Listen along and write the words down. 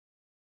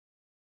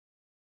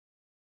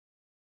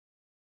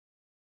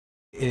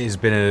It has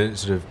been a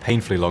sort of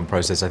painfully long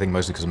process, I think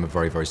mostly because I'm a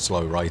very, very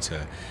slow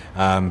writer.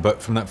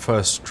 But from that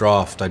first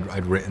draft,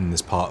 I'd written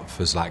this part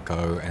for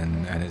Zlatko,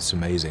 and it's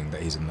amazing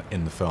that he's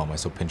in the film. I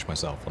still pinch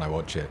myself when I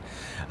watch it.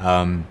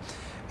 And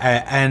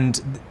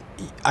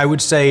I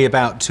would say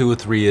about 2 or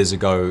 3 years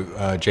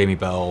ago, Jamie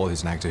Bell,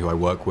 who's an actor who I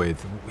work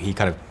with, he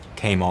kind of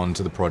came on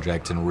to the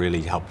project and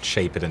really helped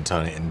shape it and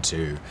turn it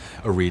into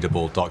a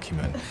readable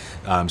document.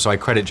 So I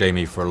credit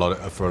Jamie for a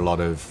lot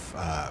of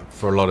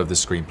the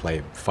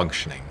screenplay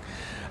functioning.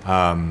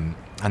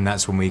 And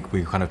that's when we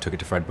kind of took it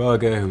to Fred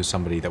Berger, who was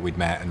somebody that we'd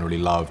met and really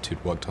loved,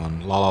 who'd worked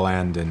on La La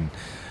Land, and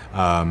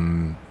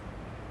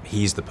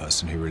he's the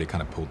person who really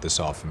kind of pulled this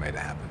off and made it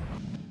happen.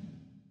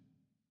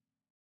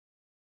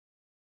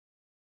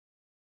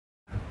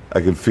 I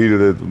can feel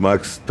that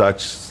Max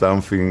touched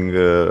something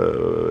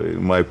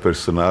in my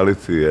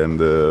personality, and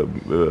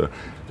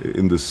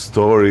in the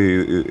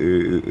story,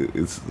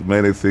 it's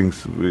many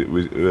things.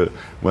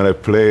 When I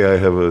play, I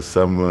have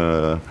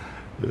some,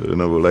 you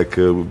know, like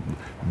a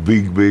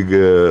big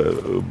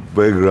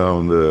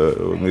background.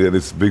 And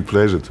it's a big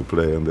pleasure to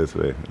play in that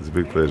way. It's a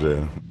big pleasure.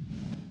 Yeah.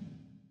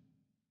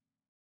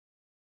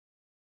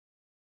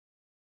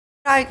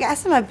 I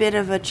guess I'm a bit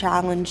of a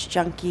challenge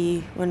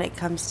junkie when it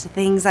comes to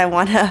things I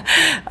want to,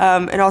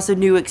 and also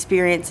new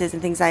experiences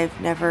and things I've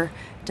never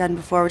done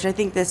before, which I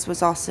think this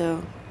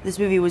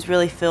movie was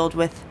really filled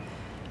with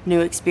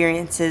new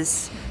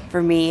experiences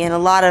for me, and a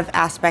lot of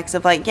aspects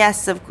of, like,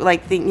 yes, of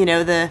like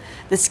the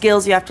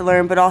skills you have to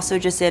learn, but also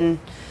just in,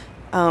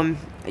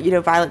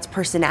 Violet's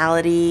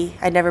personality.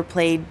 I never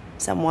played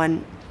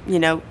someone,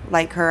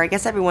 like her. I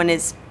guess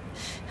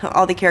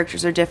all the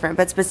characters are different,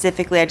 but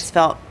specifically I just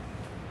felt,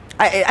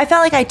 I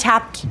felt like I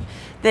tapped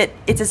that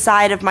it's a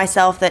side of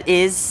myself that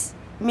is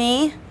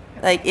me,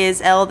 like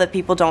is Elle, that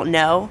people don't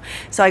know.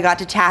 So I got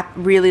to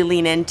really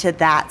lean into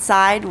that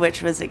side,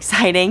 which was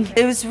exciting.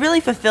 It was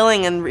really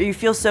fulfilling, and you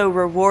feel so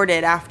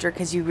rewarded after,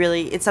 because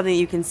it's something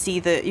you can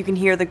see, you can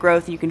hear the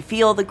growth, you can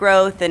feel the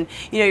growth, and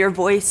your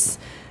voice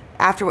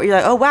afterward, you're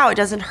like, oh wow, it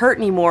doesn't hurt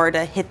anymore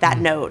to hit that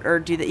note or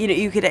do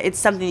that. It's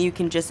something you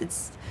can just,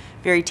 it's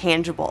very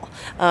tangible.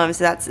 So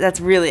that's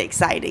really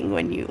exciting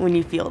when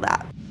you feel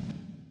that.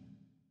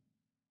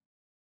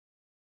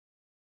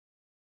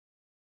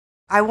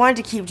 I wanted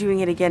to keep doing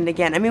it again and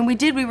again. I mean, we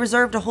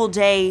reserved a whole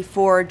day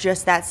for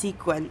just that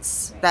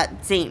sequence,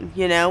 that scene,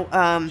 She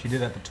did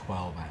that for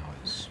 12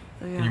 hours.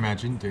 Oh, yeah. Can you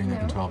imagine doing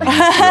that for 12 hours?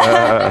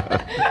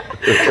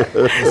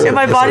 And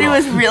my body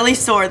was really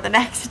sore the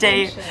next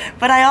day.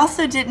 But I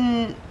also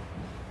didn't,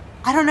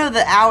 I don't know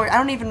the hour, I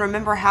don't even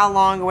remember how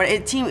long or what.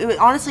 It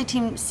honestly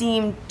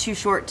seemed too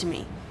short to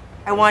me.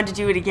 I wanted to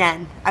do it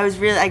again.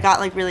 I got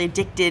like really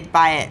addicted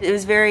by it. It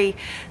was very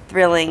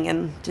thrilling,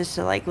 and just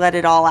to like let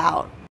it all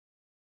out.